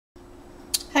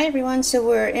Hi everyone, so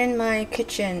we're in my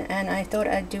kitchen and I thought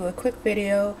I'd do a quick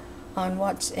video on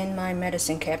what's in my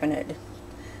medicine cabinet.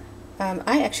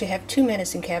 I actually have two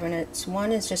medicine cabinets.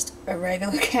 One is just a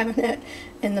regular cabinet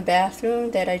in the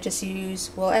bathroom that I just use.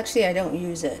 Well, actually I don't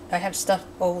use it. I have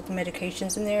old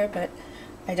medications in there, but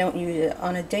I don't use it.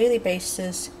 On a daily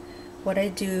basis, what I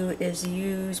do is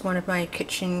use one of my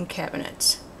kitchen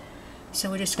cabinets.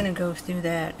 So we're just going to go through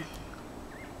that.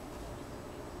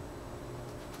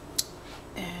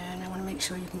 Make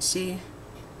sure you can see.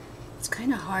 It's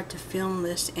kind of hard to film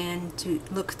this and to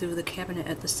look through the cabinet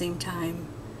at the same time,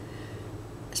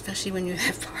 especially when you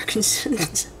have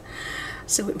Parkinson's.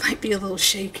 So it might be a little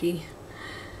shaky.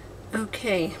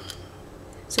 Okay,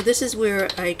 so this is where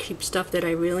I keep stuff that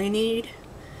I really need.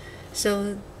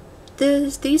 So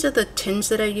these are the tins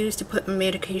that I use to put my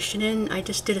medication in. I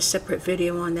just did a separate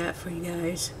video on that for you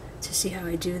guys to see how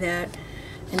I do that.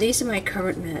 And these are my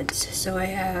current meds. So I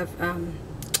have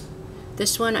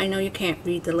this one, I know you can't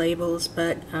read the labels,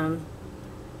 but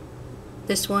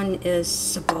this one is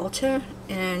Cymbalta,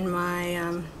 and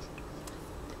my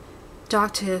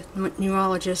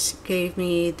neurologist gave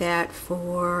me that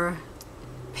for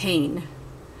pain,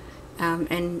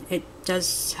 and it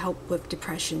does help with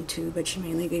depression too, but she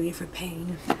mainly gave me for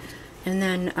pain. And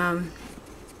then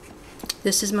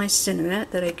this is my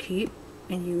Cinemet that I keep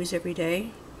and use every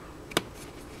day.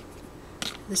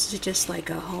 This is just like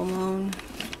a hormone,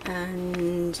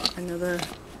 and another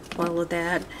bottle of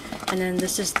that. And then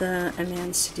this is the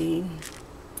amantadine,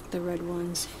 the red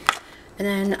ones. And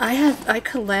then I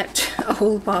collect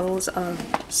old bottles of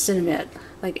Cinemet,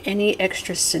 like any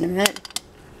extra Cinemet.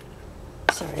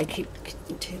 Sorry, I keep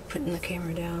putting the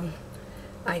camera down.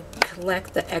 I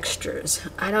collect the extras.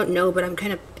 I don't know, but I'm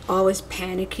kind of always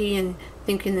panicky and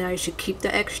thinking that I should keep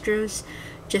the extras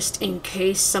just in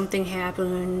case something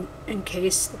happened, in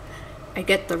case I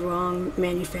get the wrong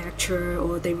manufacturer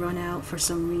or they run out for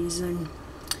some reason.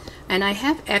 And I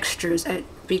have extras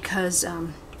because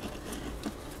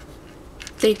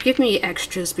they give me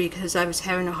extras because I was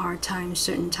having a hard time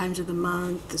certain times of the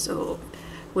month, so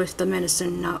with the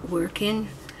medicine not working.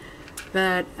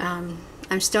 But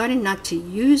I'm starting not to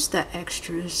use the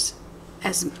extras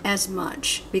as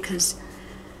much, because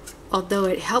although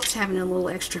it helps having a little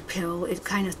extra pill, it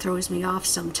kind of throws me off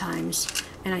sometimes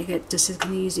and I get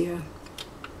dyskinesia.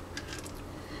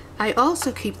 I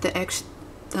also keep the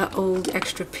old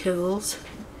extra pills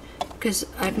because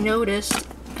I've noticed,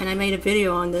 and I made a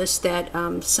video on this, that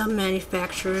some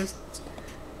manufacturers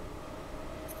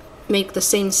make the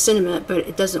same Cinemet, but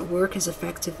it doesn't work as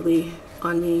effectively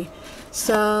on me.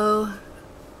 So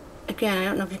again, I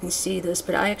don't know if you can see this,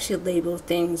 but I actually label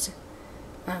things.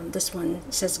 This one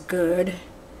says good,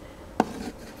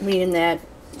 meaning that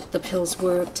the pills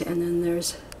worked, and then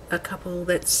there's a couple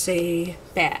that say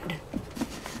bad.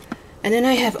 And then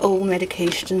I have old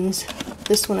medications.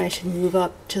 This one I should move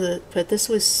up to but this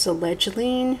was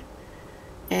Selegiline,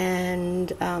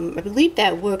 and I believe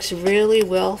that works really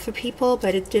well for people,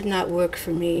 but it did not work for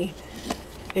me.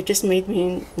 It just made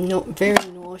me very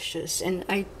nauseous, and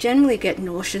I generally get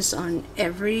nauseous on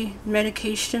every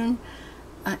medication.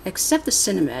 Except the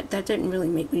Cinemet, that didn't really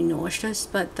make me nauseous,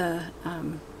 but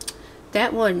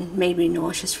that one made me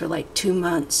nauseous for like 2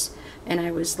 months, and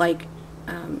I was like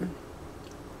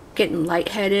getting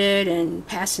lightheaded and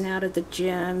passing out at the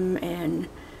gym, and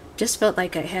just felt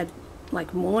like I had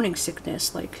like morning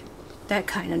sickness, like that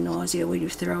kind of nausea where you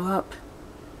throw up.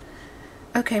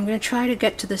 Okay, I'm going to try to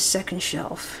get to the second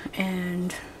shelf,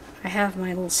 and I have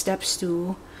my little step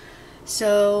stool.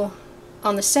 So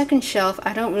on the second shelf,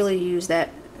 I don't really use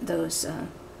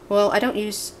well, I don't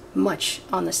use much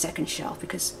on the second shelf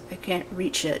because I can't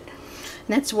reach it.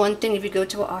 And that's one thing, if you go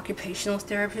to an occupational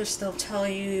therapist, they'll tell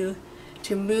you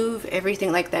to move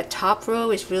everything. Like that top row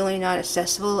is really not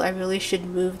accessible. I really should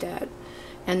move that.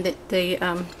 And that they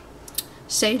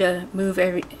say to move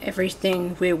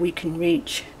everything where we can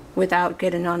reach without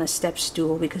getting on a step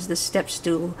stool, because the step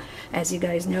stool, as you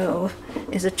guys know,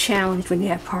 is a challenge when you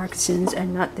have Parkinson's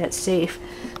and not that safe.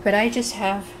 But I just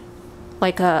have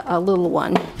like a little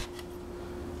one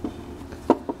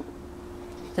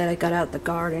that I got out the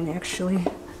garden, actually.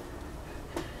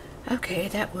 Okay,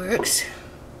 that works.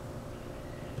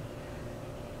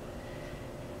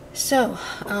 So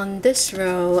on this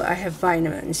row I have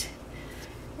vitamins,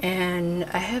 and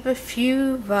I have a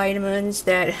few vitamins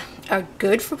that are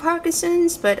good for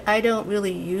Parkinson's, but I don't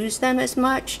really use them as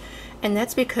much, and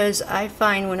that's because I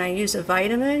find when I use a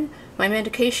vitamin, my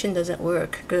medication doesn't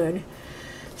work good.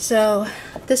 So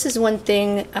this is one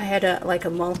thing. I had a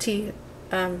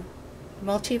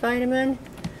multivitamin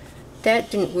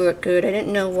that didn't work good. I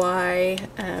didn't know why.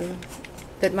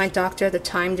 but my doctor at the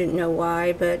time didn't know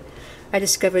why, but I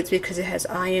discovered it's because it has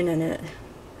iron in it,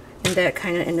 and that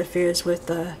kind of interferes with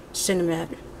the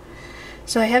Cinemet.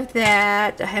 So I have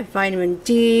that. I have vitamin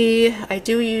D. I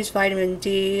do use vitamin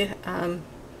D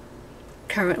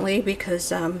currently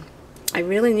because I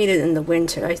really need it in the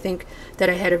winter. I think that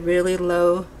I had a really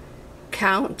low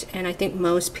count, and I think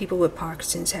most people with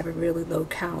Parkinson's have a really low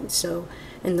count. So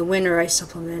in the winter I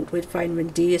supplement with vitamin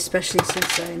D, especially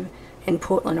since I'm in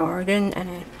Portland, Oregon,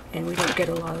 and we don't get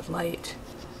a lot of light.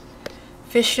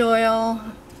 Fish oil,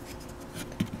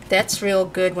 that's real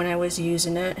good when I was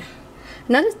using it.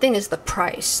 Another thing is the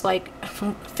price. Like,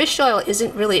 fish oil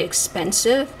isn't really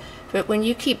expensive, but when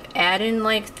you keep adding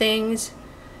like things,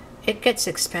 it gets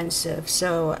expensive.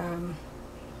 So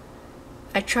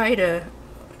I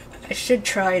should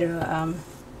try to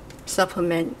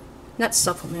supplement, not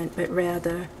supplement, but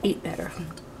rather eat better.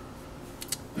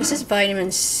 This is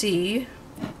vitamin C.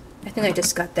 I think I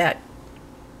just got that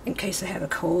in case I have a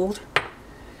cold.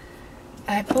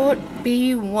 I bought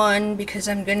B1 because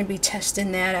I'm going to be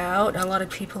testing that out. A lot of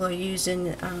people are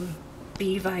using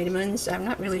B vitamins. I'm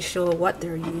not really sure what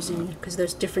they're using because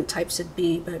there's different types of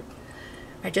B, but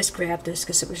I just grabbed this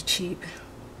because it was cheap.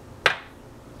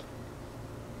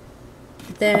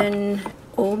 Then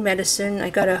old medicine. I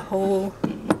got a whole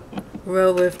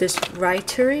row of this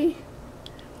Rytary.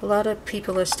 A lot of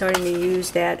people are starting to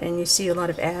use that, and you see a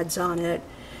lot of ads on it.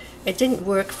 It didn't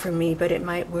work for me, but it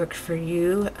might work for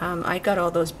you. I got all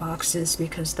those boxes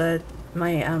because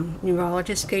my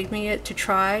neurologist gave me it to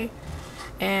try,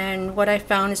 and what I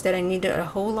found is that I needed a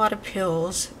whole lot of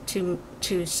pills to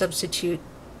substitute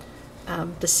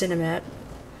the Cinemet,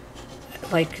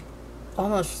 like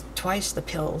almost twice the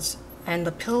pills. And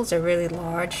the pills are really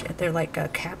large. They're like a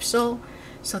capsule,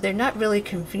 so they're not really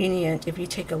convenient if you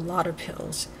take a lot of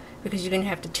pills, because you're gonna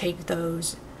have to take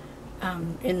those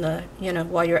in the,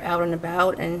 while you're out and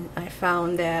about. And I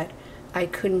found that I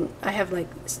have like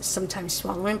sometimes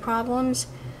swallowing problems,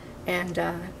 and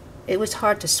it was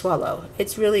hard to swallow.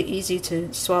 It's really easy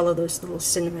to swallow those little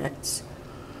Cinemets.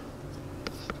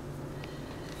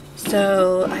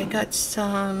 So I got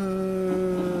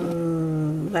some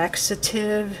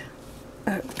laxative.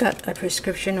 I got a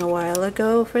prescription a while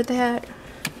ago for that,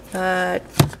 but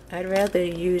I'd rather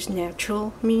use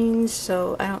natural means,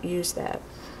 so I don't use that.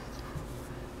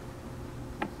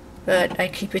 But I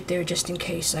keep it there just in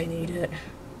case I need it.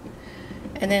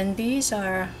 And then these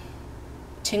are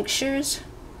tinctures,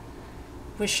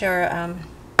 which are,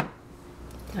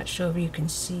 not sure if you can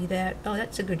see that. Oh,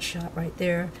 that's a good shot right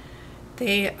there.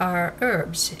 They are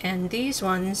herbs, and these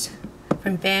ones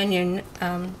from Banyan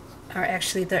are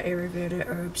actually the Ayurveda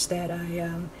herbs that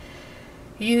I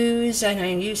use. And I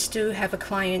used to have a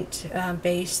client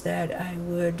base that I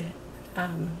would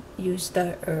use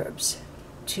the herbs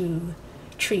to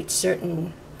treat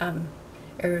certain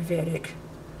Ayurvedic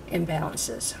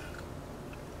imbalances.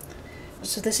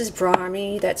 So this is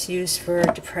Brahmi, that's used for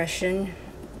depression.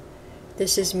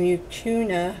 This is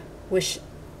Mucuna, which,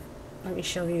 let me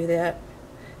show you that,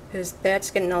 because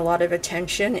that's getting a lot of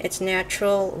attention. It's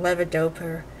natural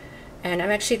levodopa, and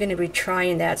I'm actually going to be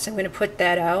trying that, so I'm going to put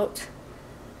that out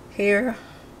here.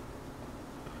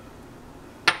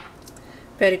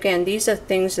 But again, these are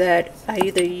things that I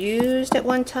either used at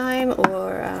one time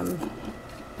or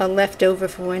are left over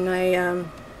for when I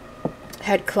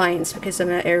had clients, because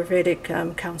I'm an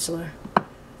Ayurvedic counselor.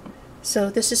 So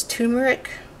this is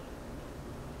turmeric.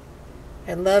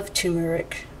 I love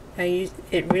turmeric.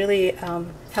 It really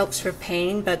helps for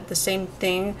pain, but the same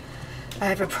thing, I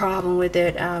have a problem with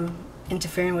it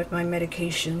interfering with my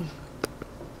medication.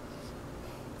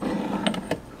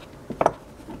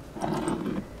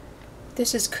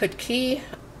 This is Kutki.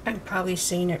 I'm probably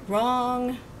saying it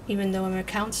wrong, even though I'm a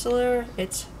counselor.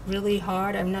 It's really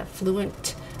hard. I'm not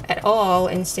fluent at all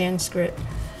in Sanskrit.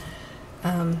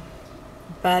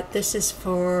 But this is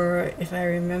for, if I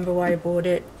remember why I bought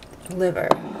it, liver.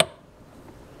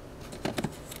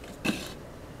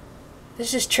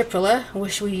 This is Triphala,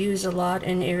 which we use a lot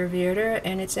in Ayurveda,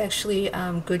 and it's actually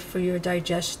good for your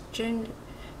digestion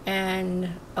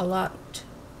and a lot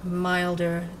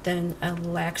milder than a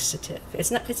laxative.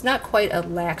 It's not quite a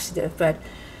laxative, but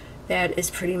that is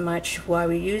pretty much why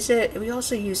we use it. We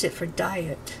also use it for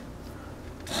diet.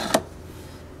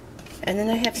 And then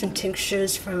I have some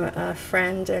tinctures from a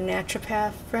friend, a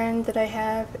naturopath friend that I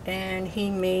have, and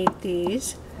he made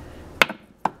these.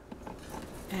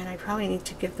 And I probably need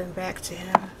to give them back to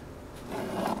him.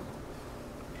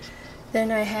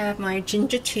 Then I have my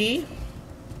ginger tea.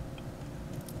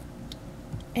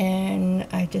 And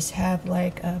I just have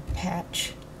like a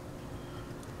patch.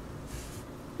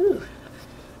 Ooh,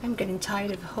 I'm getting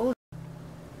tired of holding.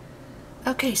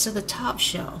 Okay, so the top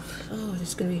shelf. Oh, this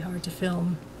is going to be hard to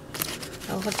film.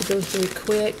 I'll have to go through it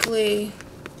quickly.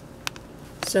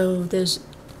 So there's,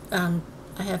 I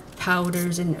have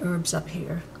powders and herbs up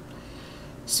here.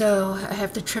 So I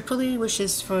have the Tripoli, which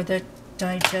is for the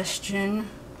digestion.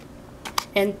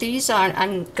 And these are,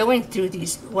 I'm going through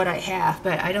these, what I have,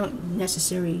 but I don't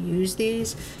necessarily use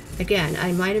these. Again,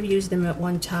 I might have used them at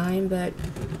one time, but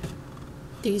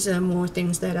these are more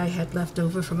things that I had left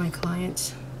over for my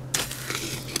clients.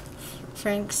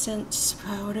 Frankincense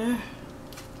powder.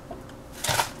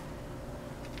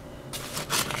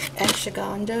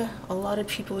 Ashwagandha. A lot of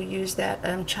people use that.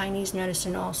 Chinese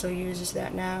medicine also uses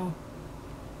that now.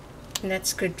 And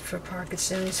that's good for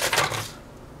Parkinson's.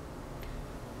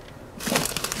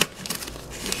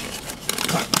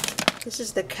 This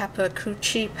is the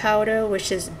Kapakuchi powder,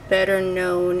 which is better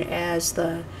known as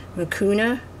the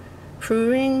Mucuna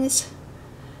prurins.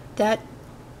 That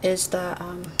is the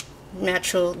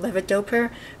natural levodopa.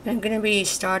 I'm going to be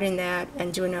starting that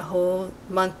and doing a whole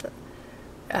month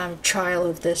trial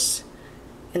of this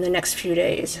in the next few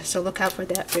days. So look out for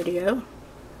that video.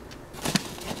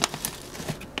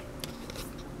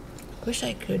 Wish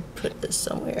I could put this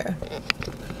somewhere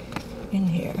in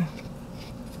here.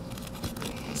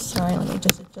 Sorry, let me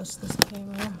just adjust this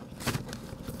camera.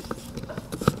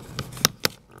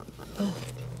 Oh,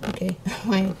 okay,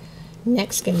 my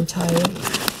neck's getting tired.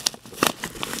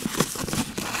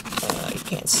 You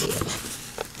can't see it.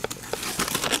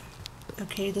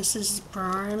 Okay, this is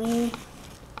barley,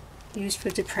 used for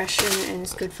depression and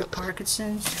it's good for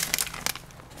Parkinson's.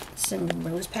 Some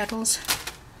rose petals.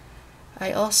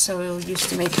 I also used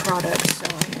to make products, so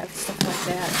I have stuff like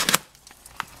that.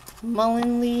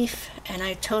 Mullein leaf, and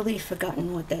I've totally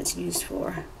forgotten what that's used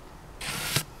for.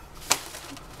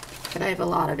 But I have a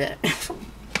lot of it.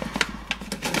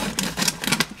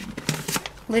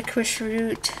 Licorice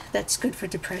root, that's good for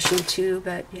depression too,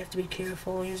 but you have to be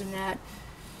careful using that.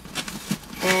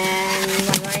 And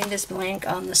my mind is blank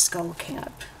on the skull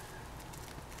cap.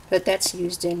 But that's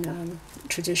used in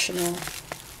traditional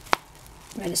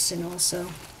medicine also.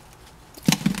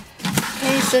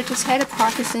 Okay, so just had a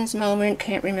Parkinson's moment.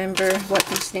 Can't remember what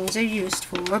these things are used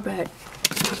for, but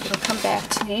it'll come back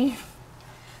to me.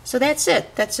 So that's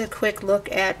it. That's a quick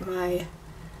look at my,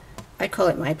 I call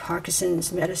it my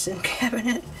Parkinson's medicine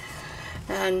cabinet.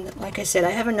 And like I said,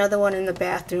 I have another one in the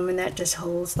bathroom, and that just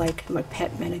holds like my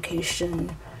pet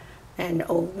medication and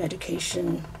old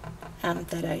medication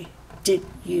that I did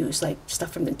use, like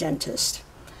stuff from the dentist.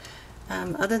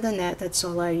 Other than that, that's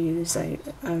all I use.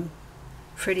 I'm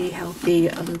pretty healthy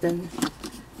other than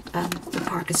the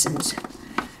Parkinson's.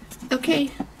 Okay,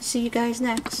 see you guys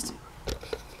next.